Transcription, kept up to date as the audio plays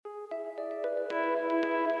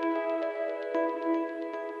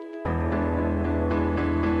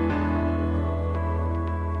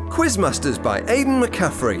Quizmasters by Aidan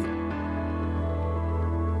McCaffrey.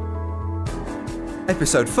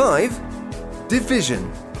 Episode 5,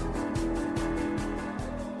 Division.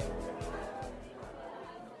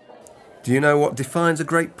 Do you know what defines a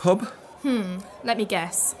great pub? Let me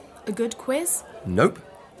guess. A good quiz? Nope.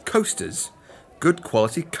 Coasters. Good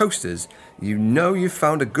quality coasters. You know you've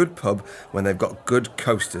found a good pub when they've got good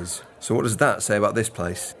coasters. So what does that say about this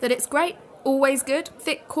place? That it's great. Always good.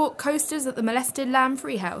 Thick cork coasters at the Molested Lamb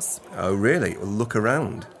Freehouse. Oh really? Well, look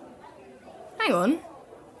around. Hang on.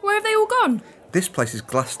 Where have they all gone? This place is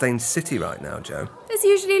glass-stained city right now, Joe. There's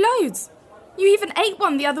usually loads. You even ate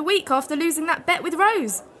one the other week after losing that bet with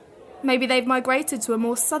Rose. Maybe they've migrated to a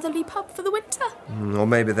more southerly pub for the winter. Or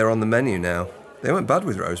maybe they're on the menu now. They weren't bad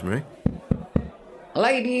with Rosemary.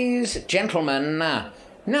 Ladies, gentlemen,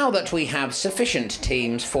 now that we have sufficient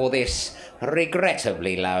teams for this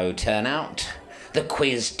regrettably low turnout, the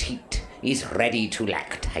quiz teat is ready to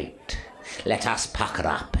lactate. Let us pucker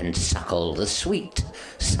up and suckle the sweet,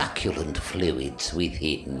 succulent fluids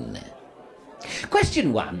within.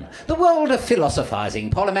 Question 1. The world of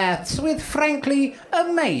philosophising polymaths with frankly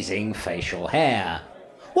amazing facial hair.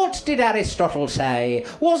 What did Aristotle say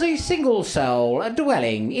was a single soul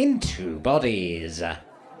dwelling in two bodies?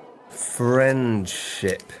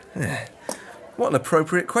 Friendship. What an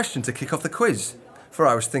appropriate question to kick off the quiz. For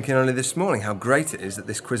I was thinking only this morning how great it is that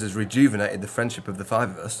this quiz has rejuvenated the friendship of the five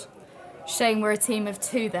of us. Shame we're a team of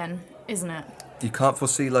two then, isn't it? You can't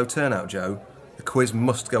foresee low turnout, Joe. The quiz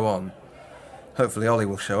must go on. Hopefully Ollie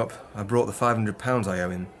will show up. I brought the £500 I owe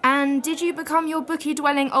him. And did you become your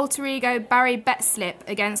bookie-dwelling alter ego Barry Betslip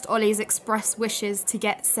against Ollie's express wishes to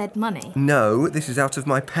get said money? No, this is out of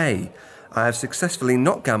my pay. I have successfully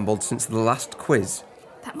not gambled since the last quiz.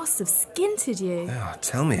 That must have skinted you. Oh,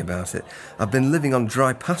 tell me about it. I've been living on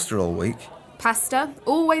dry pasta all week. Pasta,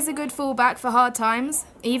 always a good fallback for hard times.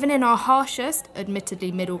 Even in our harshest,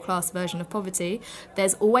 admittedly middle-class version of poverty,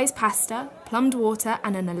 there's always pasta, plumbed water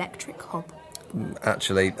and an electric hob.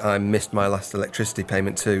 Actually, I missed my last electricity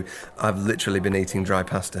payment too. I've literally been eating dry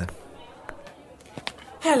pasta.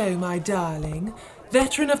 Hello, my darling.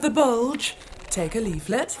 Veteran of the Bulge. Take a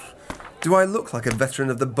leaflet. Do I look like a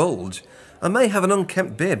veteran of the Bulge? I may have an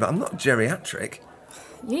unkempt beard, but I'm not geriatric.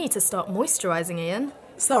 You need to start moisturising, Ian.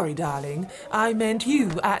 Sorry, darling. I meant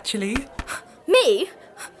you, actually. Me?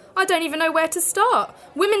 I don't even know where to start.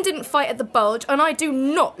 Women didn't fight at the Bulge, and I do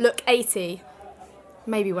not look 80.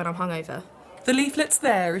 Maybe when I'm hungover. The leaflet's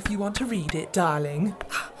there if you want to read it, darling.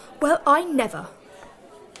 Well, I never.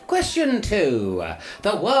 Question 2.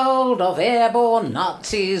 The world of airborne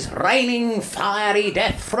Nazis raining fiery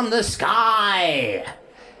death from the sky.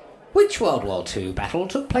 Which World War II battle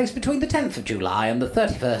took place between the 10th of July and the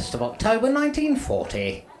 31st of October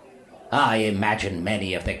 1940? I imagine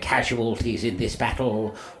many of the casualties in this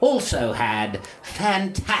battle also had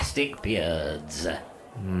fantastic beards.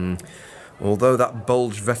 Although that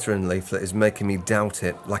Bulge veteran leaflet is making me doubt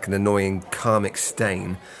it, like an annoying karmic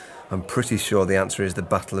stain, I'm pretty sure the answer is the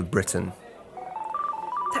Battle of Britain.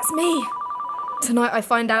 That's me. Tonight I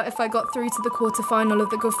find out if I got through to the quarter-final of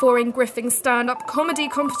the Guffawing Griffing stand-up comedy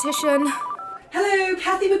competition. Hello,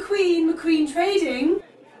 Kathy McQueen Trading.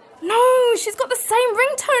 No, she's got the same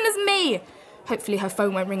ringtone as me. Hopefully her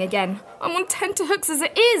phone won't ring again. I'm on tenterhooks as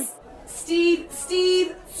it is.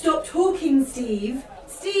 Steve, stop talking, Steve.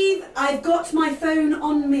 Steve, I've got my phone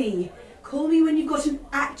on me. Call me when you've got an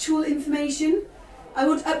actual information. I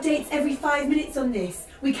want updates every 5 minutes on this.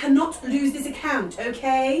 We cannot lose this account,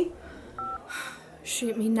 okay?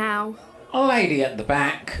 Shoot me now. Lady at the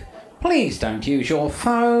back, please don't use your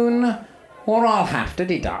phone, or I'll have to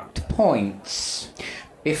deduct points.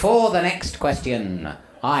 Before the next question,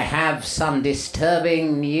 I have some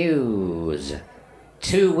disturbing news.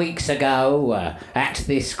 2 weeks ago, at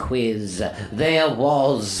this quiz, there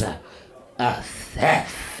was a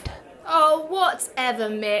theft. Oh, whatever,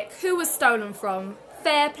 Mick. Who was stolen from?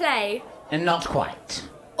 Fair play? Not quite.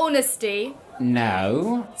 Honesty?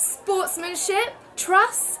 No. Sportsmanship?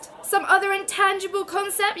 Trust? Some other intangible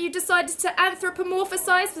concept you decided to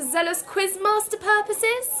anthropomorphisize for zealous quizmaster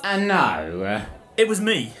purposes? No. It was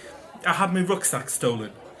me. I had my rucksack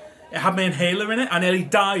stolen. It had my inhaler in it. I nearly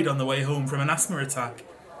died on the way home from an asthma attack.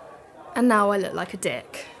 And now I look like a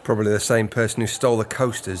dick. Probably the same person who stole the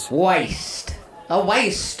coasters. Waste. A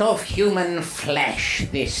waste of human flesh,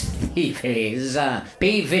 this thief is.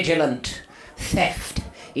 Be vigilant. Theft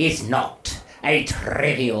is not a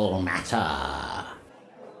trivial matter.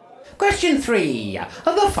 Question 3.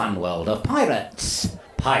 The fun world of pirates.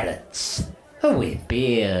 Pirates with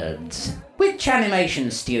beards. Which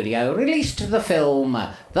animation studio released the film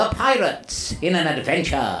The Pirates in an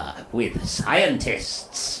Adventure with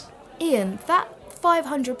Scientists? Ian, that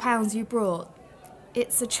 £500 you brought,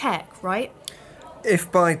 it's a cheque, right?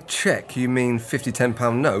 If by cheque you mean 50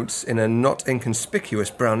 £10 notes in a not inconspicuous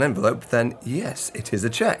brown envelope, then yes, it is a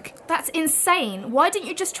cheque. That's insane. Why didn't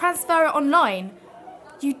you just transfer it online?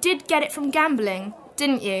 You did get it from gambling,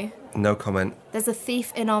 didn't you? No comment. There's a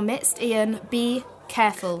thief in our midst, Ian. Be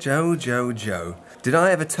careful. Joe. Did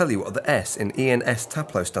I ever tell you what the S in ENS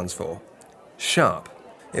Taplow stands for? Sharp.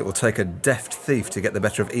 It will take a deft thief to get the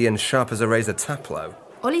better of Ian sharp as a razor Taplow.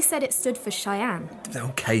 Ollie said it stood for Cheyenne.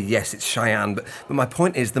 OK, yes, it's Cheyenne, but my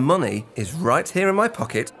point is the money is right here in my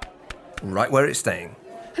pocket, right where it's staying.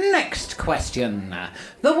 Next question.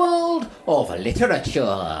 The world of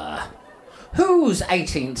literature. Whose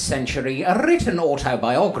 18th century written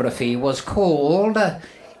autobiography was called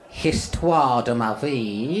Histoire de ma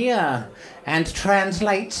vie and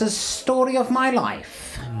translates as Story of My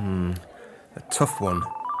Life? A tough one.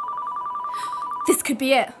 This could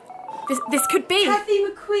be it. This could be... Kathy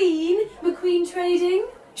McQueen Trading.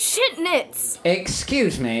 Shit nits!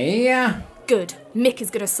 Excuse me? Good. Mick is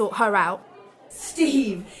going to sort her out.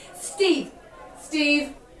 Steve,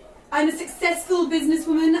 I'm a successful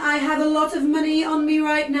businesswoman. I have a lot of money on me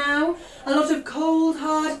right now. A lot of cold,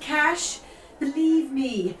 hard cash. Believe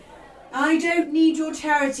me, I don't need your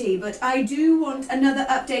charity, but I do want another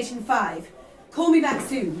update in 5. Call me back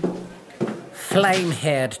soon.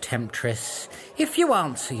 Flame-haired temptress, if you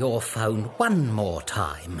answer your phone one more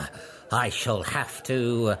time, I shall have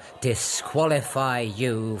to disqualify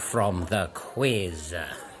you from the quiz.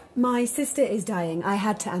 My sister is dying. I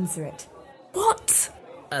had to answer it. What?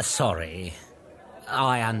 Sorry.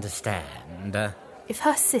 I understand. If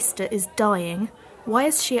her sister is dying, why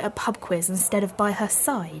is she at a pub quiz instead of by her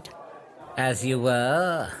side? As you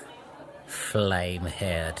were,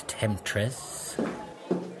 flame-haired temptress.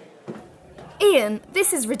 Ian,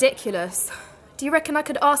 this is ridiculous. Do you reckon I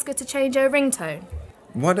could ask her to change her ringtone?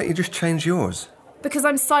 Why don't you just change yours? Because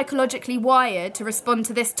I'm psychologically wired to respond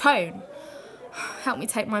to this tone. Help me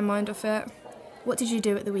take my mind off it. What did you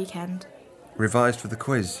do at the weekend? Revised for the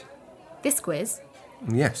quiz. This quiz?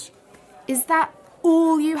 Yes. Is that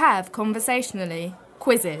all you have conversationally?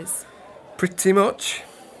 Quizzes? Pretty much.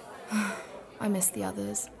 I miss the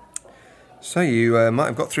others. So you might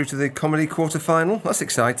have got through to the comedy quarter-final. That's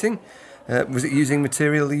exciting. Was it using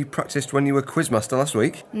material you practised when you were quizmaster last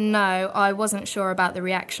week? No, I wasn't sure about the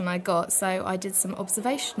reaction I got, so I did some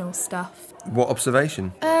observational stuff. What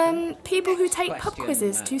observation? People who take pub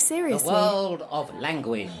quizzes too seriously. The world of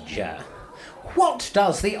language. What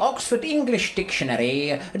does the Oxford English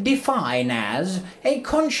Dictionary define as a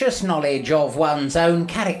conscious knowledge of one's own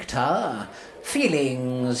character,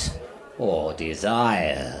 feelings, or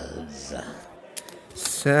desires?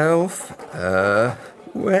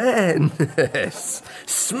 Self-awareness.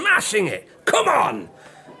 Smashing it! Come on!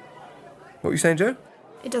 What were you saying, Joe?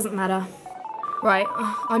 It doesn't matter. Right,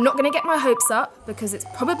 I'm not going to get my hopes up because it's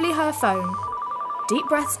probably her phone. Deep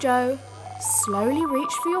breaths, Joe. Slowly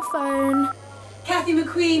reach for your phone. Kathy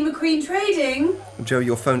McQueen Trading. Joe,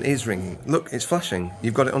 your phone is ringing. Look, it's flashing.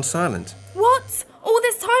 You've got it on silent. What? All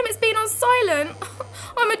this time it's been on silent?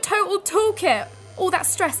 I'm a total toolkit. All that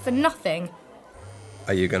stress for nothing.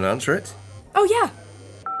 Are you going to answer it? Oh, yeah.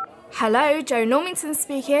 Hello, Joe Normington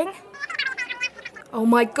speaking. Oh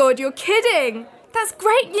my God, you're kidding. That's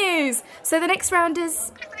great news. So the next round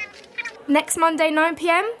is next Monday, 9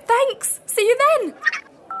 p.m? Thanks. See you then.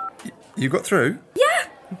 You got through? Yeah.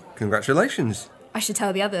 Congratulations. I should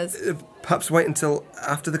tell the others. Perhaps wait until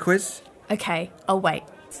after the quiz? Okay, I'll wait.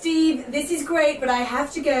 Steve, this is great, but I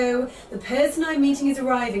have to go. The person I'm meeting is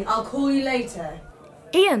arriving. I'll call you later.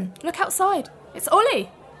 Ian, look outside. It's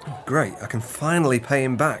Ollie. Great, I can finally pay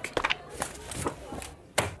him back.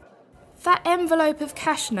 That envelope of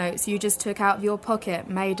cash notes you just took out of your pocket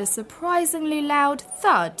made a surprisingly loud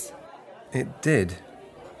thud. It did.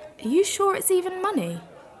 Are you sure it's even money?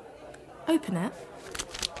 Open it.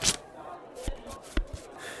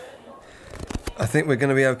 I think we're going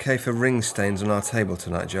to be okay for ring stains on our table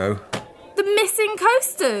tonight, Joe. The missing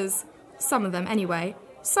coasters! Some of them, anyway.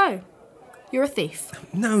 So, you're a thief.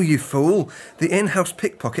 No, you fool. The in-house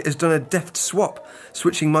pickpocket has done a deft swap,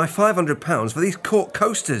 switching my £500 for these cork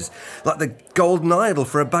coasters, like the golden idol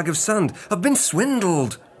for a bag of sand. I've been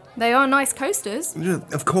swindled. They are nice coasters.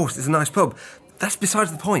 Of course, it's a nice pub. That's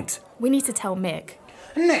besides the point. We need to tell Mick.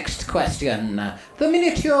 Next question. The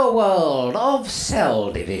miniature world of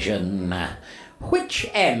cell division. Which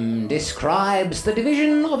M describes the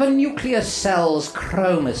division of a nucleus cell's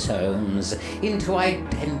chromosomes into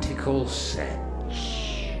identical sets?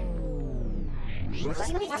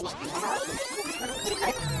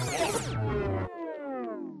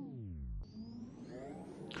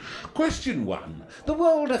 Question 1. The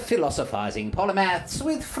world of philosophising polymaths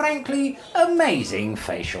with frankly amazing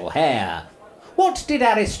facial hair. What did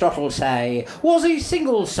Aristotle say was a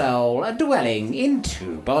single soul dwelling in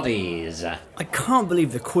two bodies? I can't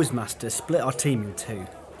believe the quizmaster split our team in two.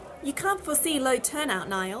 You can't foresee low turnout,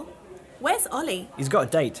 Niall. Where's Ollie? He's got a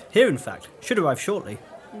date. Here, in fact. Should arrive shortly.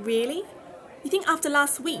 Really? You think after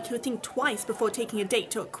last week he would think twice before taking a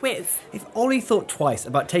date to a quiz? If Ollie thought twice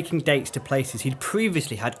about taking dates to places he'd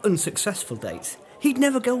previously had unsuccessful dates, he'd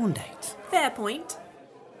never go on dates. Fair point.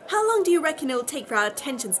 How long do you reckon it'll take for our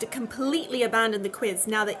attentions to completely abandon the quiz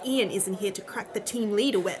now that Ian isn't here to crack the team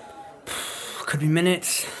leader whip? Could be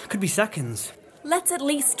minutes, could be seconds. Let's at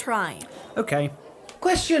least try. OK.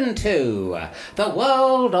 Question 2. The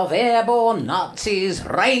world of airborne Nazis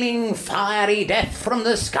raining fiery death from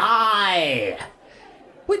the sky.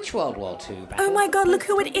 Which World War II battle? Oh my God, look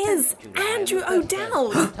who it is! Andrew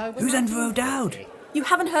O'Dowd! Who's Andrew O'Dowd? You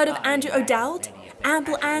haven't heard of Andrew O'Dowd?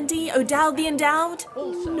 Ample Andy, O'Dowd the Endowed?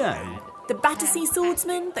 No. The Battersea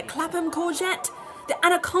Swordsman, the Clapham Courgette, the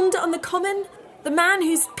Anaconda on the Common, the man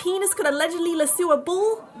whose penis could allegedly lasso a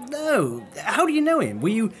bull? No. How do you know him? Were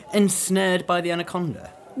you ensnared by the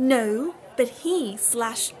anaconda? No, but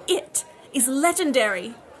he/it is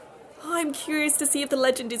legendary. I'm curious to see if the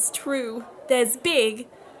legend is true. There's big,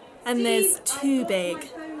 and there's too big.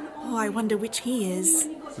 Oh, I wonder which he is.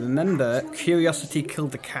 Remember, curiosity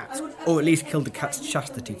killed the cat. Or at least killed the cat's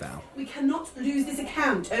chastity vow. We cannot lose this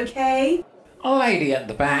account, okay? Lady at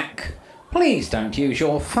the back, please don't use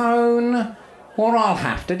your phone, or I'll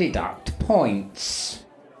have to deduct points.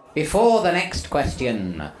 Before the next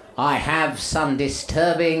question, I have some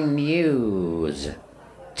disturbing news.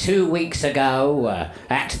 2 weeks ago,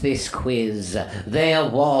 at this quiz, there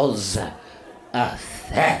was a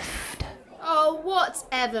theft. Oh,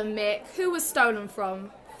 whatever, Mick. Who was stolen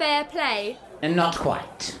from? Fair play? Not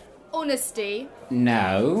quite. Honesty?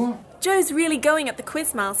 No. Joe's really going at the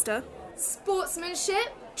quizmaster.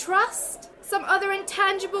 Sportsmanship? Trust? Some other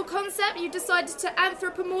intangible concept you decided to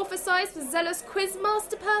anthropomorphisize for zealous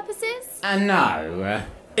quizmaster purposes? No.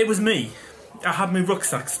 It was me. I had my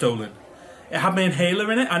rucksack stolen. It had my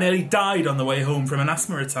inhaler in it. I nearly died on the way home from an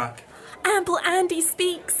asthma attack. Ample Andy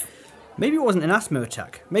speaks. Maybe it wasn't an asthma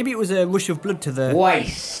attack. Maybe it was a rush of blood to the...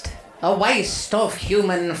 Waste. A waste of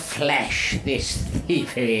human flesh, this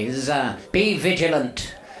thief is. Be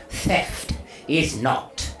vigilant. Theft is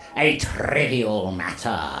not a trivial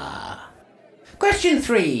matter. Question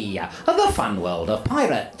 3. The fun world of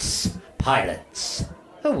pirates. Pirates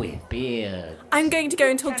with beards. I'm going to go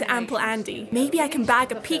and talk to Ample Andy. Maybe I can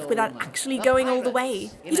bag a peek without actually going all the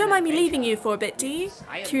way. You don't mind me leaving you for a bit, do you?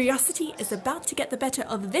 Curiosity is about to get the better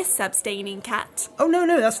of this abstaining cat. Oh, no,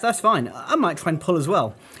 that's fine. I might try and pull as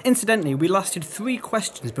well. Incidentally, we lasted 3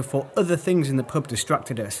 questions before other things in the pub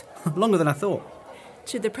distracted us. Longer than I thought.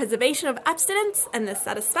 To the preservation of abstinence and the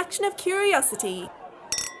satisfaction of curiosity.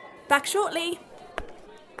 Back shortly.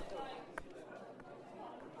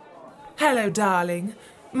 Hello, darling.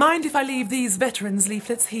 Mind if I leave these veterans'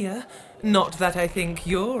 leaflets here? Not that I think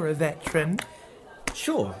you're a veteran.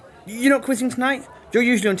 Sure. You're not quizzing tonight? You're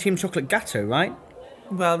usually on Team Chocolate Gatto, right?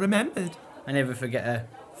 Well remembered. I never forget a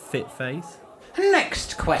fit face.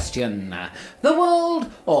 Next question. The world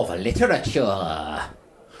of literature.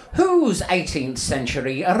 Whose 18th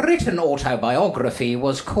century written autobiography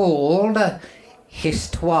was called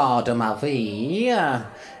Histoire de ma vie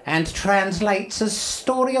and translates as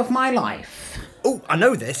Story of My Life? Oh, I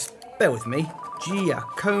know this. Bear with me.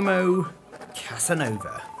 Giacomo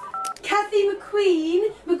Casanova. Kathy McQueen.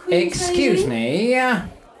 Excuse me.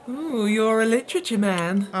 Ooh, you're a literature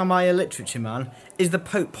man. Am I a literature man? Is the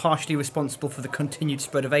Pope partially responsible for the continued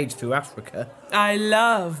spread of AIDS through Africa? I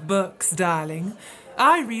love books, darling.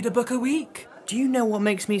 I read a book a week. Do you know what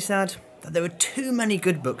makes me sad? That there are too many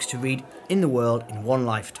good books to read in the world in one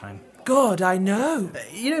lifetime. God, I know.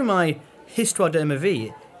 You know my Histoire de ma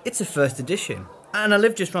vie? It's a first edition, and I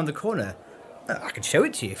live just round the corner. I can show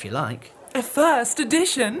it to you if you like. A first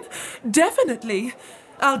edition? Definitely.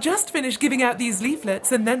 I'll just finish giving out these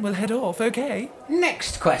leaflets and then we'll head off, okay?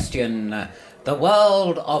 Next question. The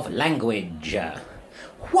world of language.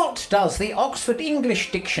 What does the Oxford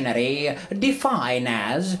English Dictionary define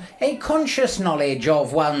as a conscious knowledge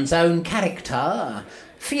of one's own character,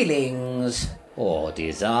 feelings, or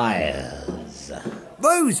desires?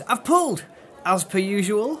 Rose, I've pulled! As per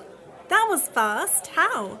usual. That was fast.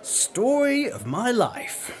 How? Story of my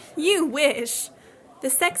life. You wish.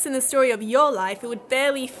 The sex in the story of your life, it would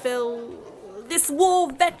barely fill this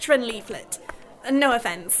war veteran leaflet. No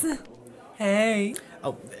offence. Hey.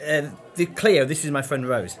 Oh, Cleo, this is my friend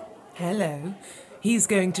Rose. Hello. He's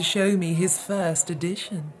going to show me his first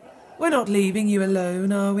edition. We're not leaving you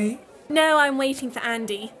alone, are we? No, I'm waiting for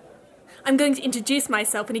Andy. I'm going to introduce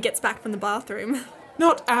myself when he gets back from the bathroom.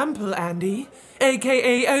 Not Ample Andy,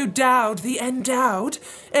 a.k.a. O'Dowd the Endowed,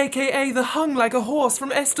 a.k.a. the hung like a horse from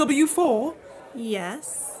SW4.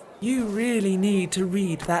 Yes? You really need to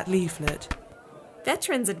read that leaflet.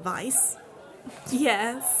 Veterans advice?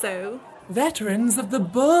 Yeah, so? Veterans of the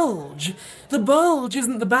Bulge. The Bulge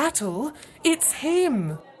isn't the battle, it's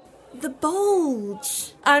him. The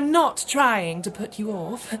Bulge. I'm not trying to put you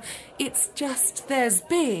off. It's just there's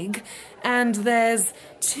big and there's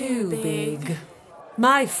too big.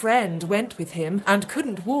 My friend went with him and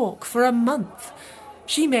couldn't walk for a month.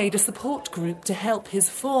 She made a support group to help his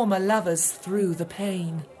former lovers through the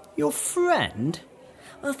pain. Your friend?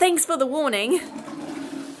 Well, thanks for the warning.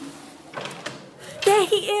 There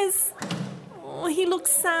he is. Oh, he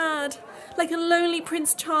looks sad. Like a lonely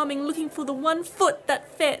Prince Charming looking for the one foot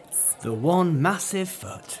that fits. The one massive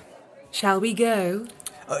foot. Shall we go?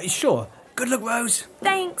 Sure. Good luck, Rose.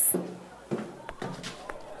 Thanks.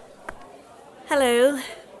 Hello.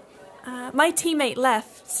 My teammate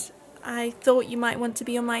left. I thought you might want to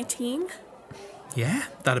be on my team. Yeah,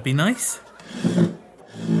 that'd be nice.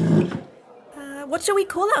 What shall we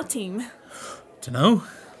call our team? Dunno.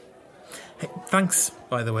 Hey, thanks,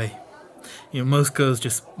 by the way. You know, most girls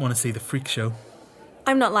just want to see the freak show.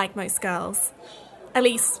 I'm not like most girls. At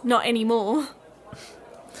least, not anymore.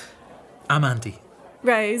 I'm Andy.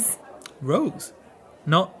 Rose. Rose?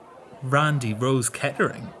 Not Randy Rose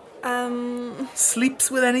Kettering.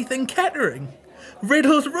 Sleeps with anything Kettering?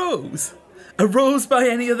 Riddled Rose? A rose by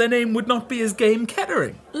any other name would not be as game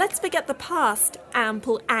Kettering. Let's forget the past,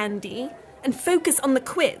 Ample Andy, and focus on the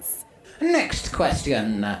quiz. Next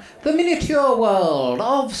question. The miniature world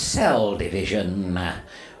of cell division.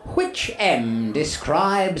 Which M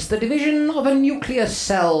describes the division of a nucleus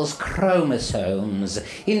cell's chromosomes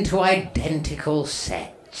into identical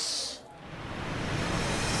sets?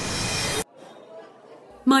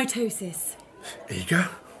 Mitosis. Eager?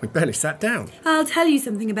 We barely sat down. I'll tell you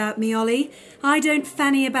something about me, Ollie. I don't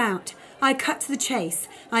fanny about. I cut to the chase.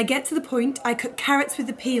 I get to the point. I cut carrots with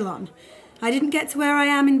the peel on. I didn't get to where I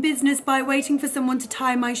am in business by waiting for someone to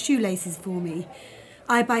tie my shoelaces for me.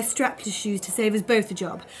 I buy strapless shoes to save us both a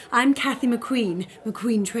job. I'm Kathy McQueen,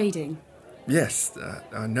 McQueen Trading. Yes,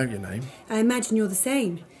 I know your name. I imagine you're the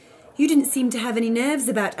same. You didn't seem to have any nerves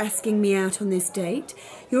about asking me out on this date.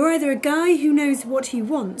 You're either a guy who knows what he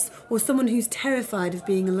wants or someone who's terrified of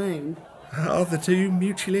being alone. Are the two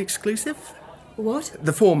mutually exclusive? What?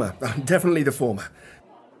 The former. Definitely the former.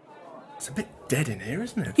 It's a bit dead in here,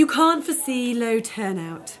 isn't it? You can't foresee low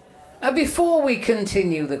turnout. Before we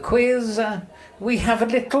continue the quiz, we have a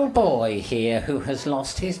little boy here who has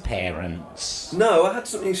lost his parents. No, I had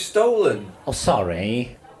something stolen. Oh,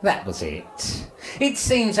 sorry. That was it. It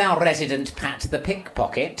seems our resident Pat the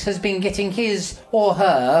pickpocket has been getting his or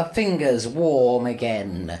her fingers warm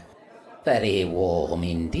again. Very warm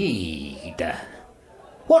indeed.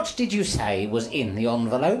 What did you say was in the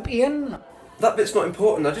envelope, Ian? That bit's not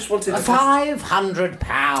important. I just wanted to... £500.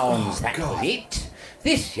 That God. was it.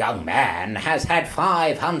 This young man has had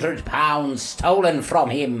 £500 stolen from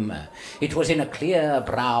him. It was in a clear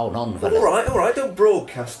brown envelope. All right, don't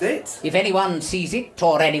broadcast it. If anyone sees it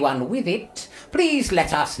or anyone with it, please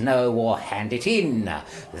let us know or hand it in.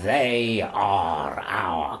 They are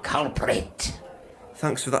our culprit.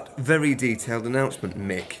 Thanks for that very detailed announcement,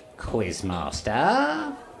 Mick.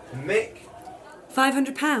 Quizmaster? Mick?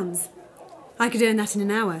 £500. I could earn that in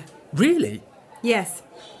an hour. Really? Yes.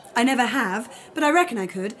 I never have, but I reckon I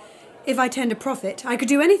could. If I turned a profit, I could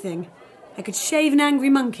do anything. I could shave an angry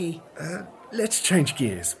monkey. Let's change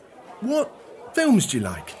gears. What films do you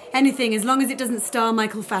like? Anything, as long as it doesn't star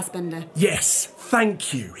Michael Fassbender. Yes,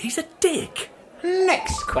 thank you. He's a dick.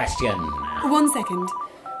 Next question. 1 second.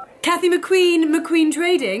 Kathy McQueen, McQueen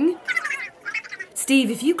Trading?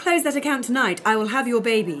 Steve, if you close that account tonight, I will have your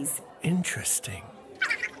babies. Interesting.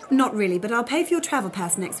 Not really, but I'll pay for your travel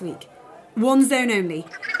pass next week. 1 zone only.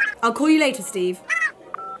 I'll call you later, Steve.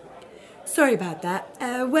 Sorry about that.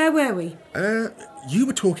 Where were we? You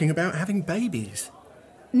were talking about having babies.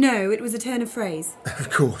 No, it was a turn of phrase.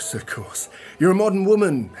 Of course. You're a modern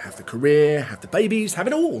woman. Have the career, have the babies, have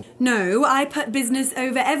it all. No, I put business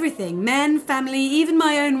over everything. Men, family, even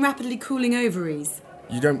my own rapidly cooling ovaries.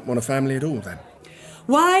 You don't want a family at all, then?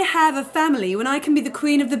 Why have a family when I can be the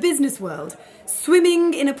queen of the business world?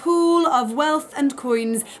 Swimming in a pool of wealth and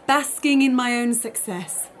coins, basking in my own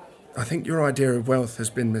success. I think your idea of wealth has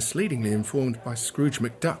been misleadingly informed by Scrooge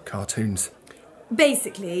McDuck cartoons.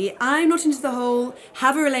 Basically, I'm not into the whole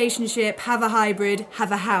have a relationship, have a hybrid,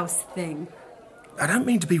 have a house thing. I don't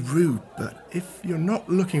mean to be rude, but if you're not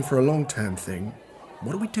looking for a long-term thing,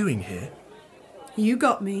 what are we doing here? You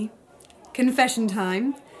got me. Confession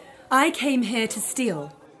time. I came here to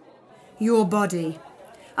steal your body.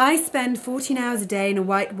 I spend 14 hours a day in a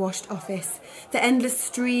whitewashed office. The endless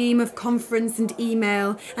stream of conference and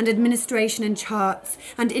email and administration and charts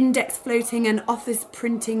and index floating and office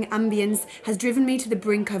printing ambience has driven me to the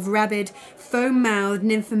brink of rabid, foam-mouthed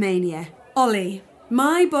nymphomania. Ollie,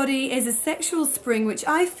 my body is a sexual spring which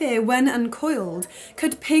I fear, when uncoiled,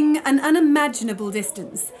 could ping an unimaginable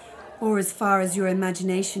distance, or as far as your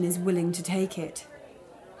imagination is willing to take it.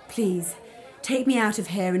 Please, take me out of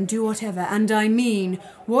here and do whatever, and I mean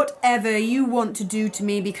whatever you want to do to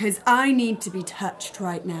me, because I need to be touched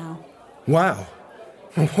right now. Wow.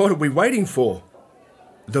 What are we waiting for?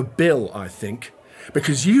 The bill, I think.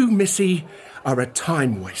 Because you, Missy, are a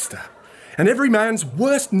time waster. And every man's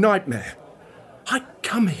worst nightmare. I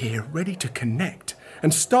come here ready to connect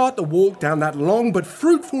and start the walk down that long but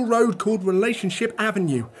fruitful road called Relationship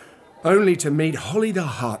Avenue, only to meet Holly the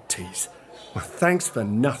Heart Tease. Well, thanks for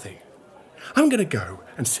nothing. I'm going to go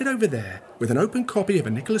and sit over there with an open copy of a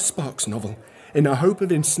Nicholas Sparks novel in the hope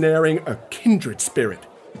of ensnaring a kindred spirit.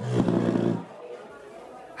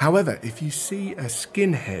 However, if you see a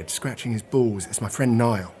skinhead scratching his balls, it's my friend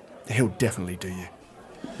Niall. He'll definitely do you.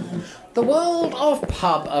 The world of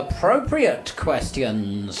pub-appropriate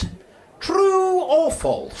questions. True or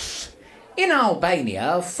false? In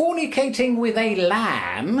Albania, fornicating with a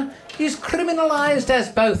lamb is criminalised as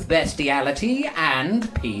both bestiality and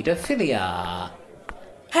paedophilia.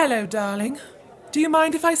 Hello, darling. Do you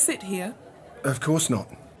mind if I sit here? Of course not.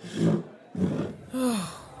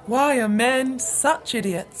 Why are men such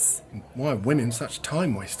idiots? Why are women such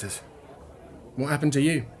time wasters? What happened to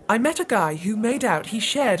you? I met a guy who made out he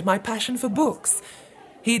shared my passion for books.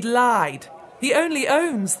 He'd lied. He only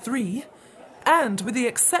owns 3. And with the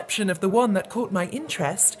exception of the one that caught my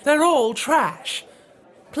interest, they're all trash.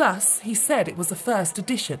 Plus, he said it was a first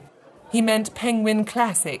edition. He meant Penguin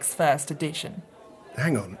Classics first edition.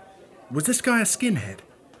 Hang on. Was this guy a skinhead?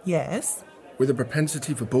 Yes. With a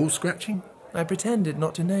propensity for ball scratching? I pretended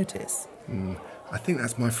not to notice. I think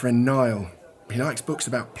that's my friend Niall. He likes books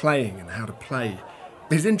about playing and how to play.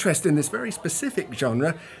 His interest in this very specific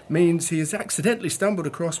genre means he has accidentally stumbled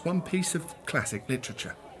across one piece of classic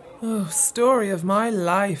literature. Oh, story of my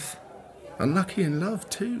life. Unlucky in love,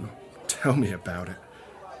 too. Tell me about it.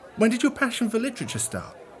 When did your passion for literature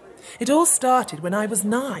start? It all started when I was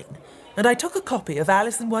 9, and I took a copy of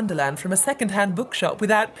Alice in Wonderland from a second-hand bookshop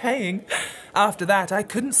without paying. After that, I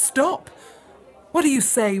couldn't stop. What do you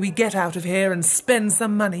say we get out of here and spend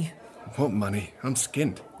some money? What money? I'm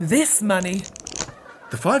skint. This money.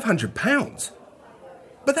 The £500?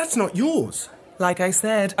 But that's not yours. Like I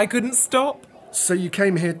said, I couldn't stop. So you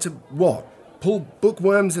came here to what? Pull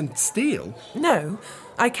bookworms and steal? No,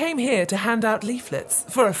 I came here to hand out leaflets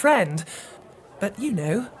for a friend. But you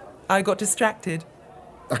know, I got distracted.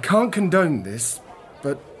 I can't condone this,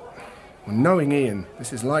 but well, knowing Ian,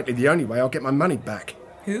 this is likely the only way I'll get my money back.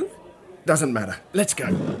 Who? Doesn't matter. Let's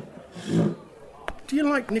go. Do you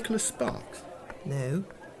like Nicholas Sparks? No.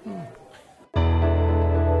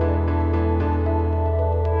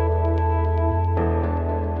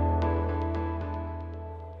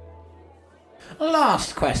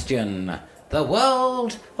 Last question. The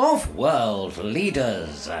world of world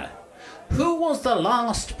leaders. Who was the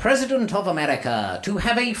last president of America to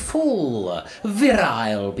have a full,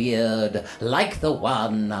 virile beard like the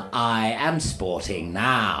one I am sporting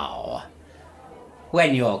now?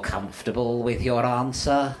 When you're comfortable with your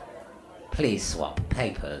answer, please swap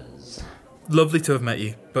papers. Lovely to have met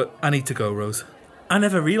you, but I need to go, Rose. I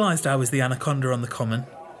never realised I was the anaconda on the common.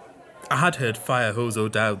 I had heard Fire Hose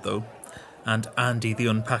O'Dowd, though, and Andy the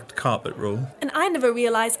Unpacked Carpet Roll. And I never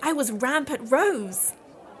realised I was Rampant Rose.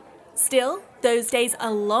 Still, those days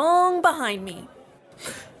are long behind me.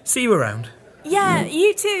 See you around. Yeah,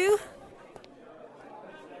 you too.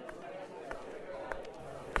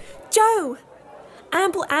 Joe!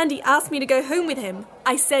 Ample Andy asked me to go home with him.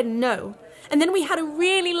 I said no. And then we had a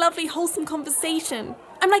really lovely, wholesome conversation.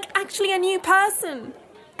 I'm like actually a new person.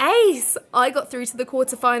 Ace! I got through to the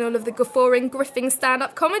quarterfinal of the guffawing, griffing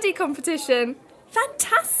stand-up comedy competition.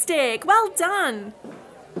 Fantastic! Well done.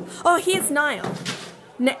 Oh, here's Niall.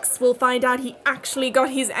 Next we'll find out he actually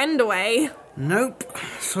got his end away. Nope.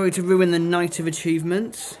 Sorry to ruin the night of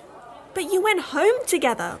achievements. But you went home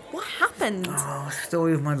together. What happened? Oh,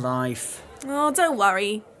 story of my life. Oh, don't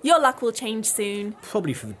worry. Your luck will change soon.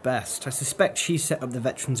 Probably for the best. I suspect she set up the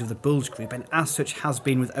Veterans of the Bulls group, and as such has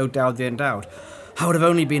been with O'Dowd the Endowed. I would have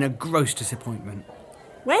only been a gross disappointment.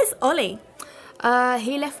 Where's Ollie?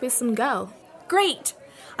 He left with some girl. great.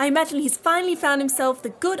 I imagine he's finally found himself the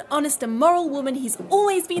good, honest and moral woman he's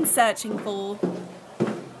always been searching for.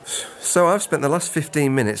 So I've spent the last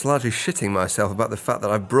 15 minutes largely shitting myself about the fact that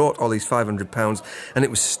I brought Ollie's £500 and it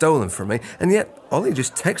was stolen from me, and yet Ollie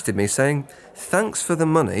just texted me saying, "Thanks for the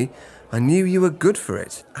money. I knew you were good for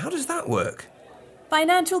it." How does that work?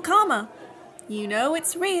 Financial karma. You know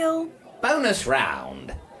it's real. Bonus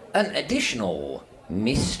round. An additional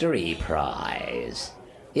mystery prize.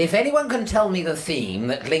 If anyone can tell me the theme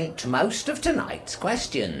that linked most of tonight's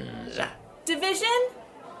questions. Division?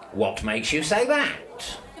 What makes you say that?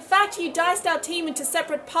 The fact you diced our team into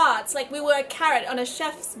separate parts like we were a carrot on a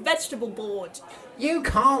chef's vegetable board. You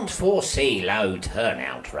can't foresee low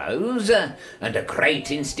turnout, Rose, and a great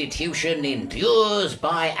institution endures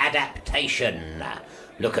by adaptation.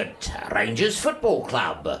 Look at Rangers Football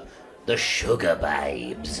Club, the Sugar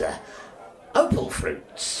Babes, Opal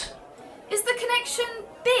Fruits. Is the connection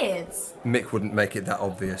beards? Mick wouldn't make it that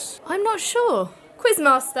obvious. I'm not sure.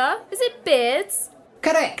 Quizmaster, is it beards?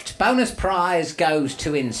 Correct. Bonus prize goes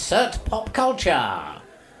to insert pop culture.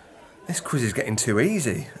 This quiz is getting too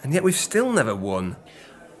easy, and yet we've still never won.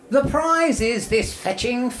 The prize is this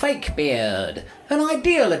fetching fake beard, an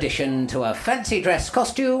ideal addition to a fancy dress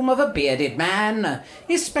costume of a bearded man,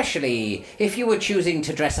 especially if you were choosing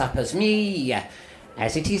to dress up as me,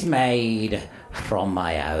 as it is made from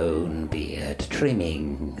my own beard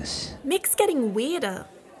trimmings. Mick's getting weirder.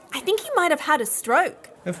 I think he might have had a stroke.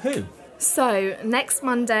 Of who? So, next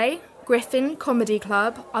Monday, Griffin Comedy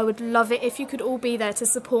Club. I would love it if you could all be there to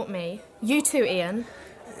support me. You too, Ian.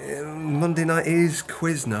 Monday night is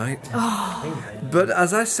quiz night. But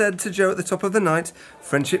as I said to Joe at the top of the night,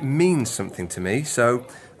 friendship means something to me, so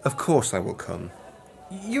of course I will come.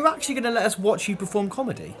 You're actually going to let us watch you perform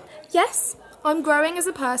comedy? Yes, I'm growing as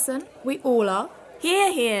a person. We all are.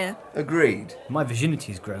 Hear, hear. Agreed. My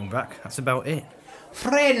virginity's grown back. That's about it.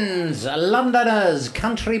 Friends, Londoners,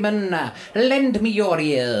 countrymen, lend me your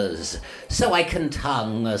ears, so I can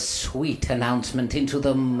tongue a sweet announcement into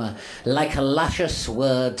them, like a luscious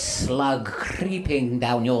word slug creeping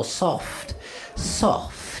down your soft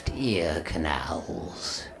ear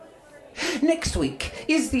canals. Next week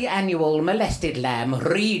is the annual Molested Lamb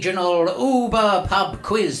Regional Uber Pub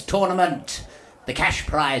Quiz Tournament. The cash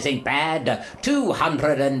prize ain't bad,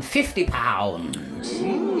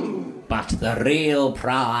 £250. But the real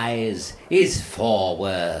prize is 4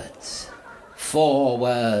 words. 4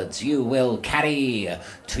 words you will carry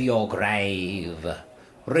to your grave.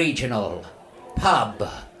 Regional Pub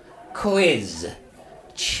Quiz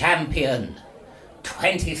Champion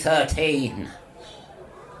 2013.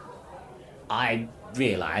 I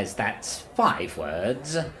realise that's 5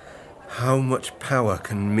 words. How much power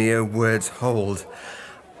can mere words hold?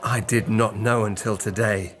 I did not know until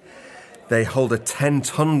today. They hold a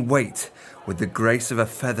 10-ton weight with the grace of a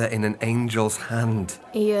feather in an angel's hand.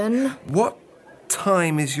 Ian. What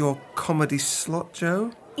time is your comedy slot,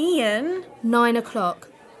 Joe? Ian? 9 o'clock.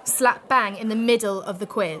 Slap bang in the middle of the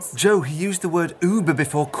quiz. Joe, he used the word Uber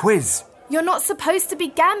before quiz. You're not supposed to be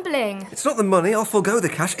gambling. It's not the money, I'll forego the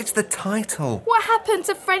cash, it's the title. What happened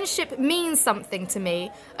to friendship means something to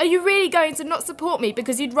me? Are you really going to not support me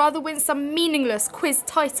because you'd rather win some meaningless quiz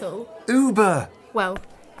title? Uber! Well,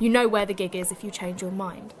 you know where the gig is if you change your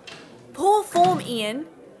mind. Poor form, Ian.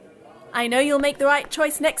 I know you'll make the right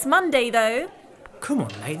choice next Monday, though. Come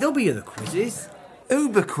on, mate, there'll be other quizzes.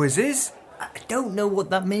 Uber quizzes? I don't know what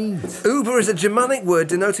that means. Uber is a Germanic word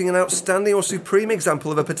denoting an outstanding or supreme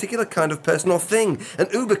example of a particular kind of person or thing. An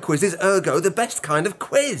Uber quiz is ergo the best kind of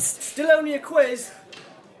quiz. Still only a quiz.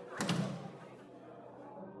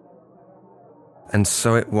 And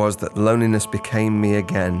so it was that loneliness became me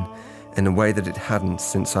again, in a way that it hadn't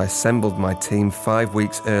since I assembled my team 5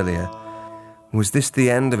 weeks earlier. Was this the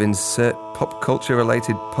end of insert pop culture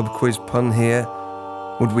related pub quiz pun here?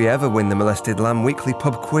 Would we ever win the Molested Lamb weekly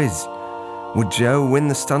pub quiz? Would Joe win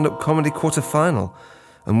the stand-up comedy quarter-final?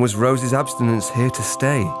 And was Rose's abstinence here to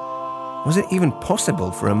stay? Was it even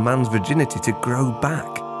possible for a man's virginity to grow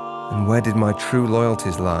back? And where did my true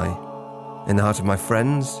loyalties lie? In the heart of my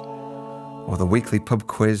friends? Or the weekly pub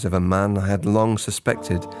quiz of a man I had long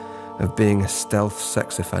suspected of being a stealth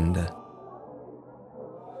sex offender?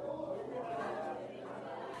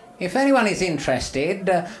 If anyone is interested,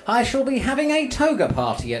 I shall be having a toga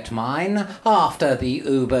party at mine after the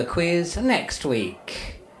Uber quiz next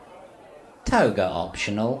week. Toga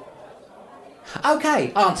optional.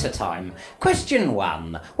 OK, answer time. Question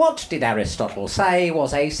 1. What did Aristotle say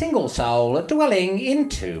was a single soul dwelling in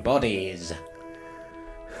 2 bodies?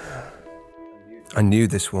 I knew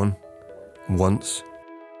this one. Once.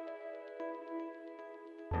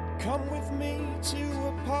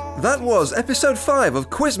 That was episode 5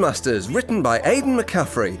 of Quizmasters, written by Aidan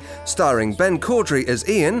McCaffrey, starring Ben Caudry as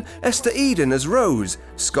Ian, Esther Eden as Rose,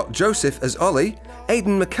 Scott Joseph as Ollie,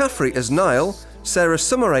 Aidan McCaffrey as Niall, Sarah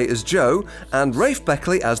Summeray as Jo, and Rafe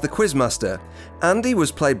Beckley as the Quizmaster. Andy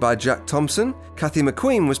was played by Jack Thompson, Kathy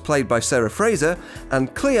McQueen was played by Sarah Fraser,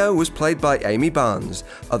 and Cleo was played by Amy Barnes.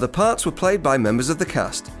 Other parts were played by members of the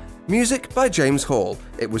cast. Music by James Hall.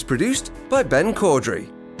 It was produced by Ben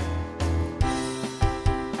Caudry.